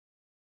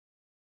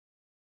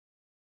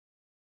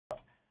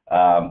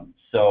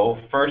So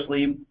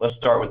firstly, let's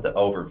start with the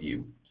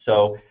overview.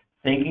 So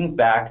thinking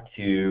back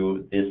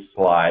to this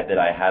slide that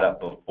I had up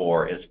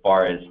before as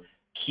far as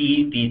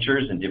key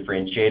features and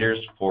differentiators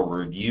for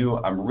review,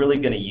 I'm really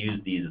going to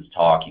use these as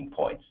talking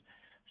points.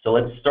 So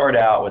let's start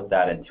out with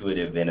that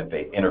intuitive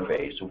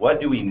interface.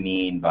 What do we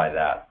mean by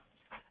that?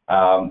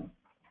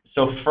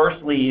 So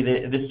firstly,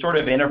 this sort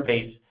of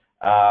interface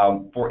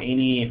for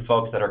any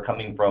folks that are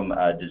coming from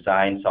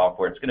design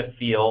software, it's going to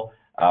feel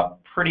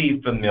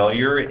pretty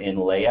familiar in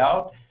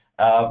layout.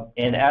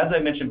 And as I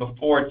mentioned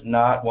before, it's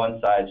not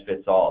one size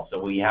fits all. So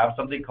we have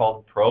something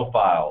called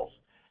profiles,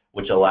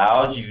 which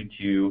allows you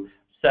to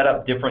set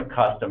up different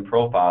custom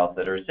profiles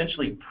that are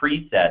essentially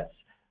presets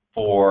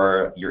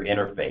for your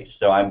interface.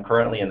 So I'm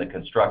currently in the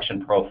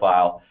construction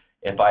profile.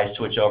 If I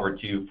switch over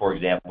to, for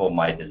example,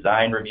 my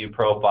design review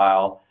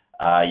profile,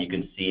 you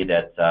can see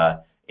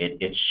that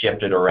it's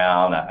shifted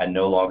around. I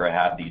no longer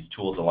have these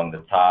tools along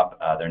the top.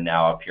 They're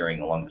now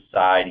appearing along the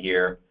side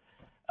here.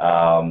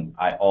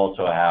 I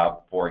also have,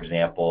 for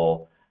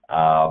example,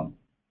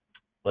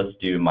 let's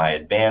do my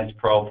advanced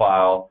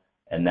profile,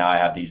 and now I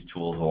have these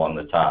tools along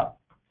the top.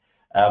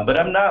 But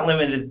I'm not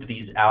limited to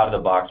these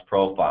out-of-the-box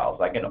profiles.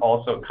 I can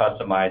also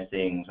customize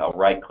things. I'll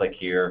right-click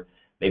here,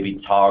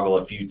 maybe toggle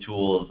a few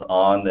tools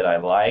on that I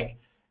like,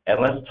 and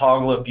let's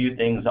toggle a few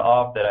things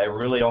off that I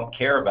really don't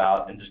care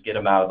about and just get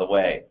them out of the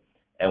way.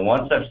 And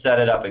once I've set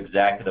it up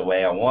exactly the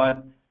way I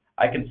want,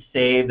 I can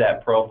save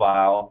that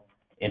profile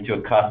into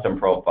a custom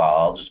profile.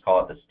 I'll just call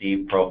it the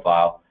Steve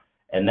profile.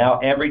 And now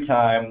every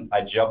time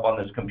I jump on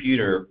this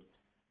computer,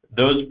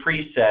 those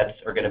presets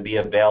are going to be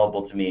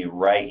available to me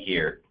right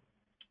here.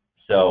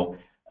 So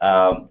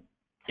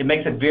it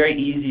makes it very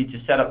easy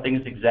to set up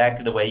things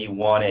exactly the way you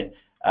want it.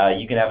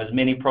 You can have as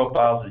many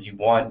profiles as you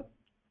want.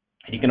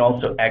 You can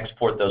also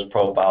export those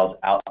profiles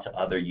out to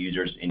other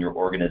users in your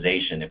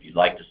organization if you'd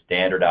like to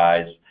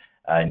standardize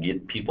and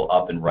get people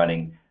up and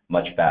running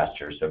much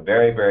faster. So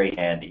very, very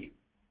handy.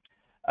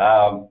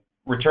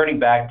 Returning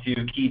back to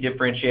key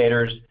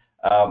differentiators,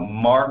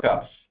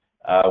 markups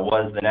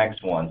was the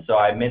next one. So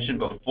I mentioned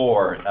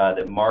before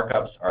that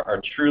markups are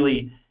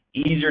truly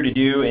easier to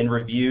do in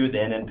review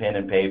than in pen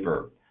and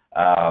paper.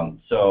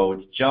 So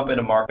to jump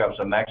into markups,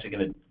 I'm actually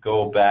going to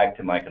go back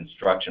to my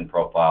construction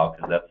profile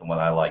because that's the one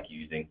I like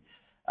using.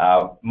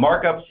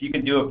 Markups, you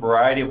can do a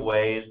variety of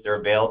ways. They're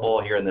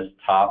available here in this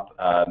top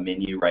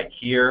menu right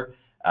here.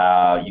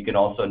 You can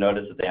also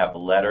notice that they have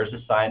letters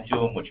assigned to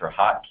them, which are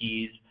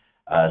hotkeys.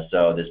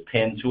 So this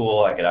pen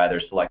tool, I could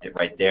either select it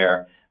right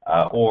there,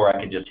 or I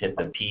could just hit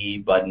the P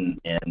button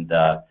and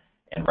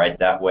write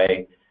that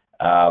way.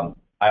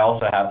 I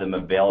also have them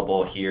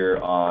available here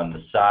on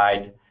the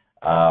side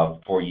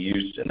for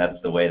use, and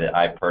that's the way that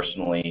I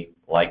personally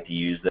like to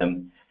use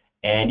them.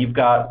 And you've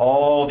got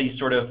all these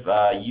sort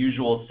of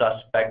usual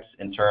suspects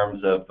in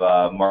terms of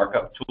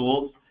markup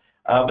tools,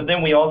 but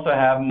then we also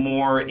have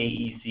more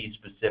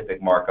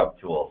AEC-specific markup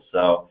tools.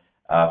 So,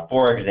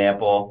 for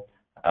example,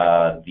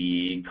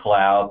 the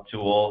cloud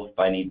tool, if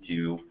I need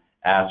to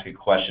ask a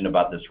question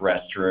about this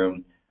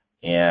restroom,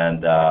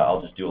 and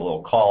I'll just do a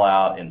little call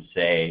out and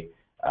say,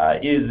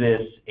 is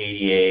this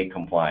ADA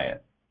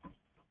compliant?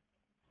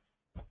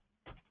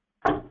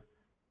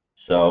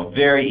 So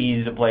very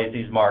easy to place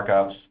these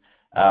markups,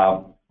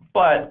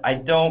 but I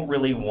don't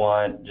really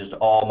want just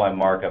all my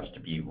markups to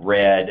be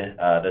red.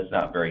 That's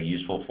not very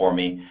useful for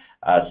me.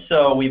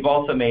 So we've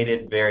also made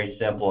it very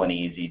simple and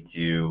easy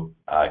to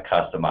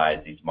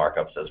customize these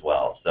markups as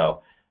well.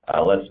 So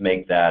let's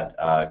make that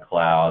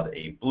cloud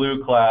a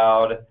blue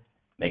cloud,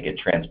 make it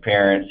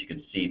transparent so you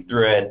can see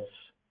through it,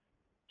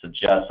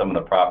 adjust some of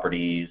the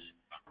properties.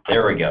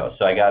 There we go.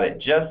 So I got it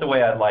just the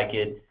way I'd like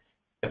it.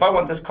 If I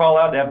want this call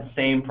out to have the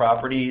same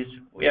properties,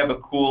 we have a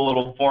cool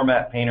little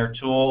format painter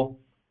tool.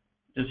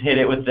 Just hit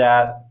it with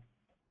that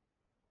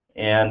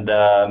and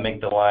make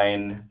the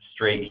line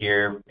straight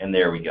here, and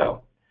there we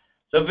go.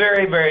 So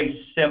very,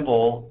 very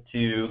simple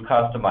to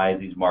customize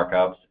these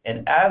markups,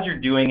 and as you're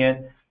doing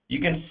it, you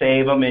can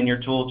save them in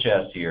your tool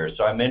chest here.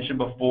 So I mentioned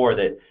before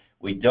that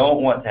we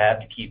don't want to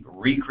have to keep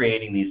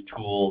recreating these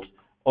tools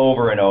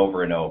over and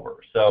over and over.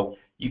 So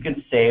you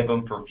can save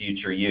them for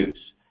future use.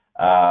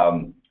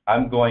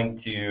 I'm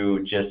going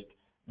to just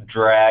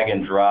drag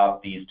and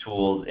drop these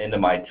tools into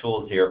my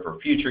tools here for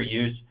future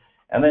use,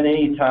 and then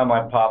anytime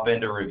I pop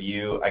into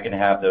review, I can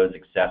have those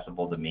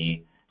accessible to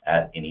me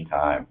at any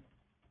time.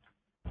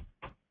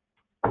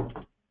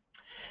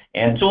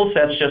 And tool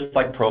sets, just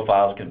like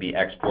profiles, can be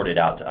exported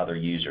out to other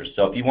users.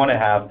 So if you want to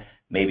have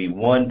maybe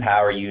one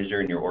power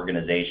user in your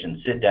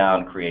organization sit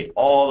down, create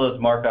all those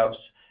markups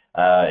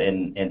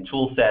in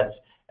tool sets,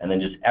 and then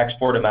just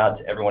export them out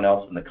to everyone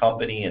else in the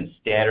company and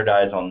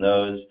standardize on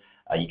those,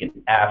 you can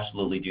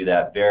absolutely do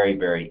that very,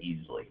 very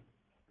easily.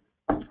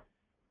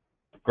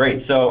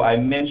 Great. So I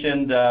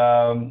mentioned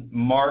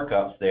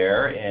markups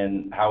there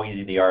and how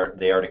easy they are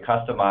to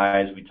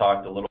customize. We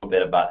talked a little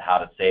bit about how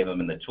to save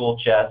them in the tool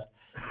chest.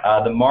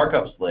 The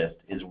markups list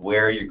is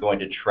where you're going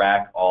to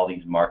track all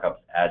these markups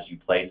as you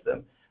place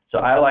them. So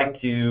I like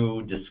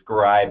to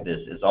describe this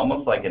as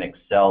almost like an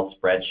Excel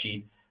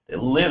spreadsheet It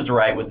lives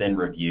right within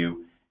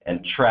Review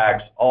and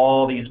tracks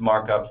all these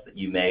markups that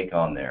you make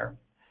on there.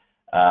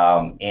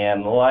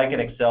 And like an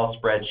Excel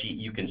spreadsheet,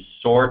 you can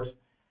sort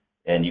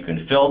and you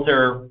can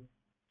filter.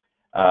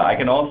 I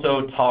can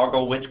also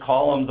toggle which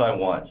columns I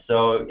want.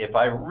 So if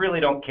I really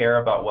don't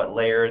care about what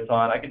layer it's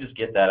on, I can just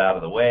get that out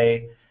of the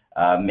way.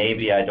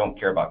 Maybe I don't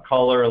care about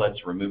color.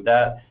 Let's remove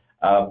that.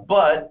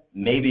 But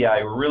maybe I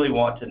really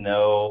want to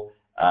know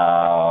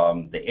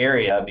the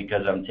area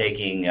because I'm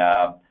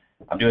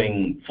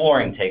doing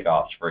flooring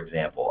takeoffs, for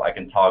example. I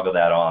can toggle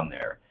that on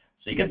there.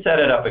 So you can set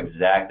it up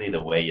exactly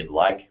the way you'd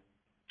like.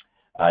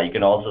 You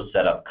can also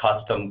set up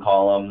custom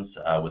columns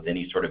with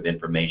any sort of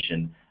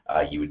information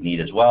you would need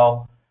as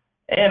well.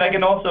 And I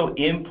can also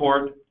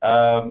import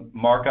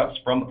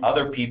markups from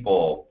other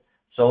people.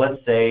 So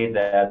let's say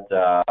that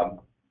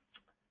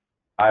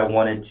I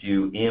wanted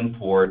to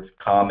import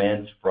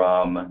comments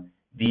from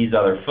these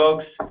other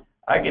folks.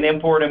 I can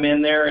import them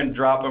in there and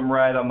drop them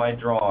right on my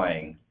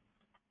drawing.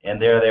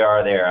 And there they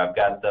are there. I've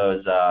got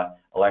those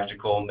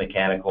electrical,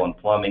 mechanical, and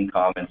plumbing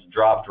comments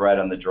dropped right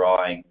on the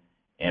drawing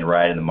and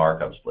right in the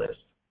markups list.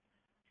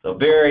 So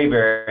very,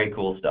 very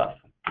cool stuff.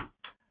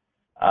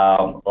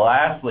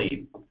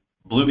 Lastly,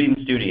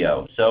 Bluebeam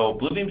Studio. So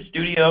Bluebeam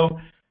Studio,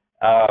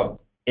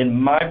 in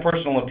my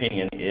personal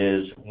opinion,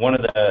 is one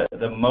of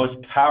the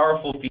most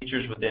powerful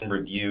features within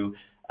Review,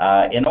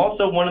 and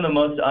also one of the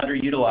most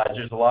underutilized.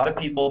 There's a lot of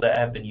people that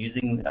have been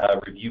using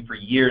Review for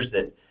years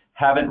that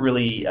haven't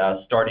really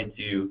started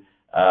to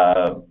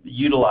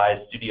utilize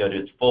Studio to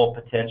its full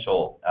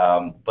potential,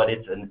 but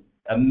it's an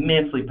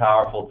immensely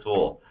powerful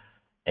tool.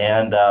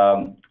 And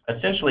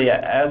essentially,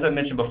 as I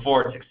mentioned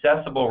before, it's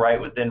accessible right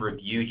within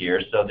Review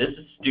here. So this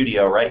is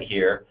Studio right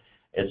here.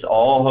 It's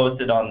all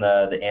hosted on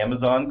the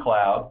Amazon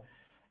cloud.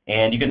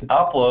 And you can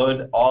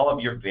upload all of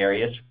your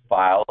various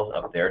files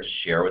up there to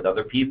share with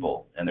other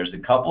people. And there's a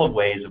couple of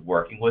ways of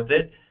working with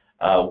it.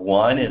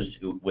 One is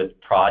with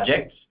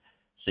projects.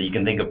 So you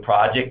can think of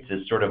projects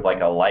as sort of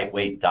like a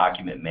lightweight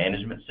document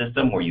management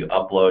system where you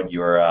upload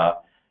your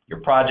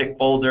project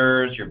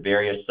folders, your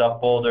various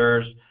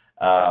subfolders,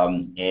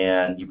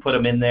 and you put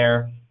them in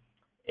there,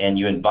 and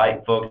you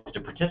invite folks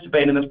to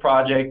participate in this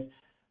project.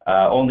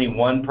 Only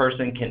one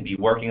person can be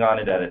working on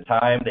it at a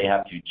time. They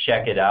have to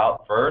check it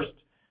out first.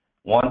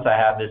 Once I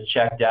have this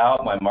checked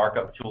out, my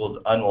markup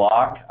tools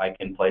unlock. I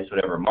can place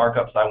whatever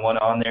markups I want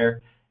on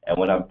there, and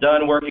when I'm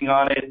done working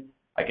on it,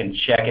 I can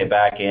check it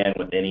back in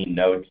with any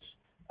notes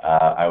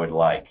I would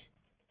like.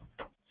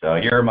 So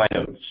here are my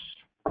notes.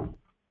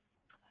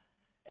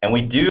 And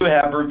we do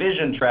have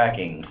revision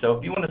tracking. So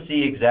if you want to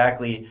see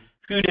exactly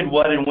who did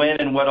what and when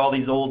and what all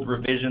these old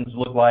revisions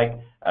look like,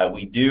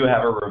 we do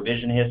have a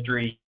revision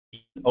history.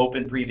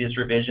 Open previous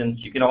revisions.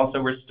 You can also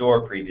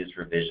restore previous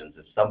revisions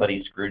if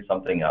somebody screwed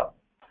something up.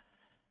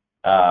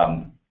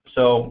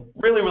 So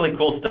really, really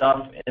cool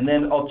stuff. And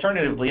then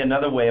alternatively,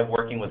 another way of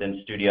working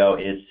within Studio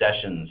is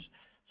sessions.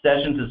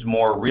 Sessions is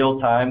more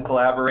real-time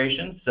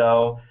collaboration.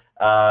 So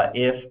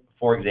if,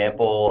 for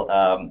example,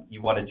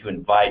 you wanted to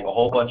invite a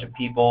whole bunch of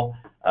people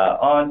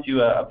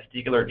onto a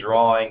particular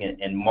drawing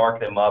and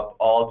mark them up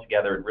all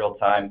together in real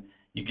time,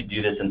 you could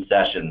do this in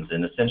sessions.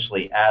 And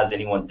essentially, as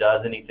anyone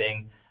does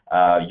anything,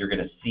 you're going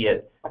to see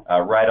it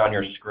right on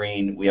your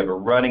screen. We have a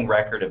running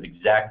record of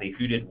exactly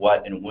who did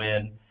what and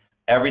when.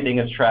 Everything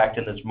is tracked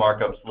in this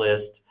markups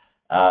list.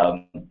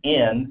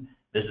 And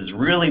this is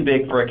really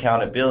big for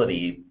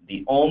accountability.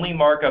 The only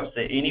markups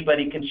that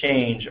anybody can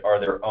change are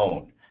their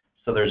own.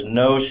 So there's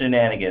no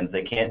shenanigans.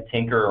 They can't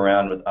tinker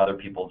around with other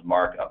people's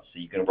markups. So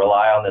you can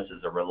rely on this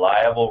as a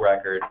reliable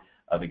record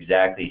of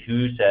exactly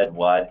who said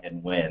what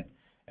and when.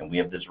 And we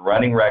have this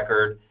running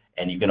record,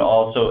 and you can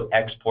also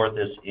export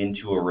this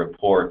into a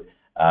report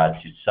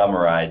to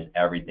summarize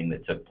everything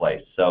that took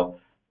place. So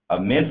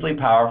immensely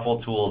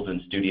powerful tools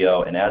in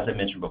Studio, and as I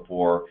mentioned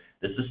before,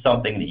 this is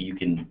something that you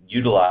can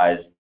utilize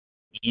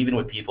even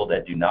with people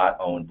that do not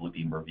own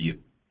Bluebeam Revu.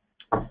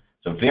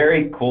 So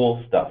very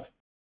cool stuff.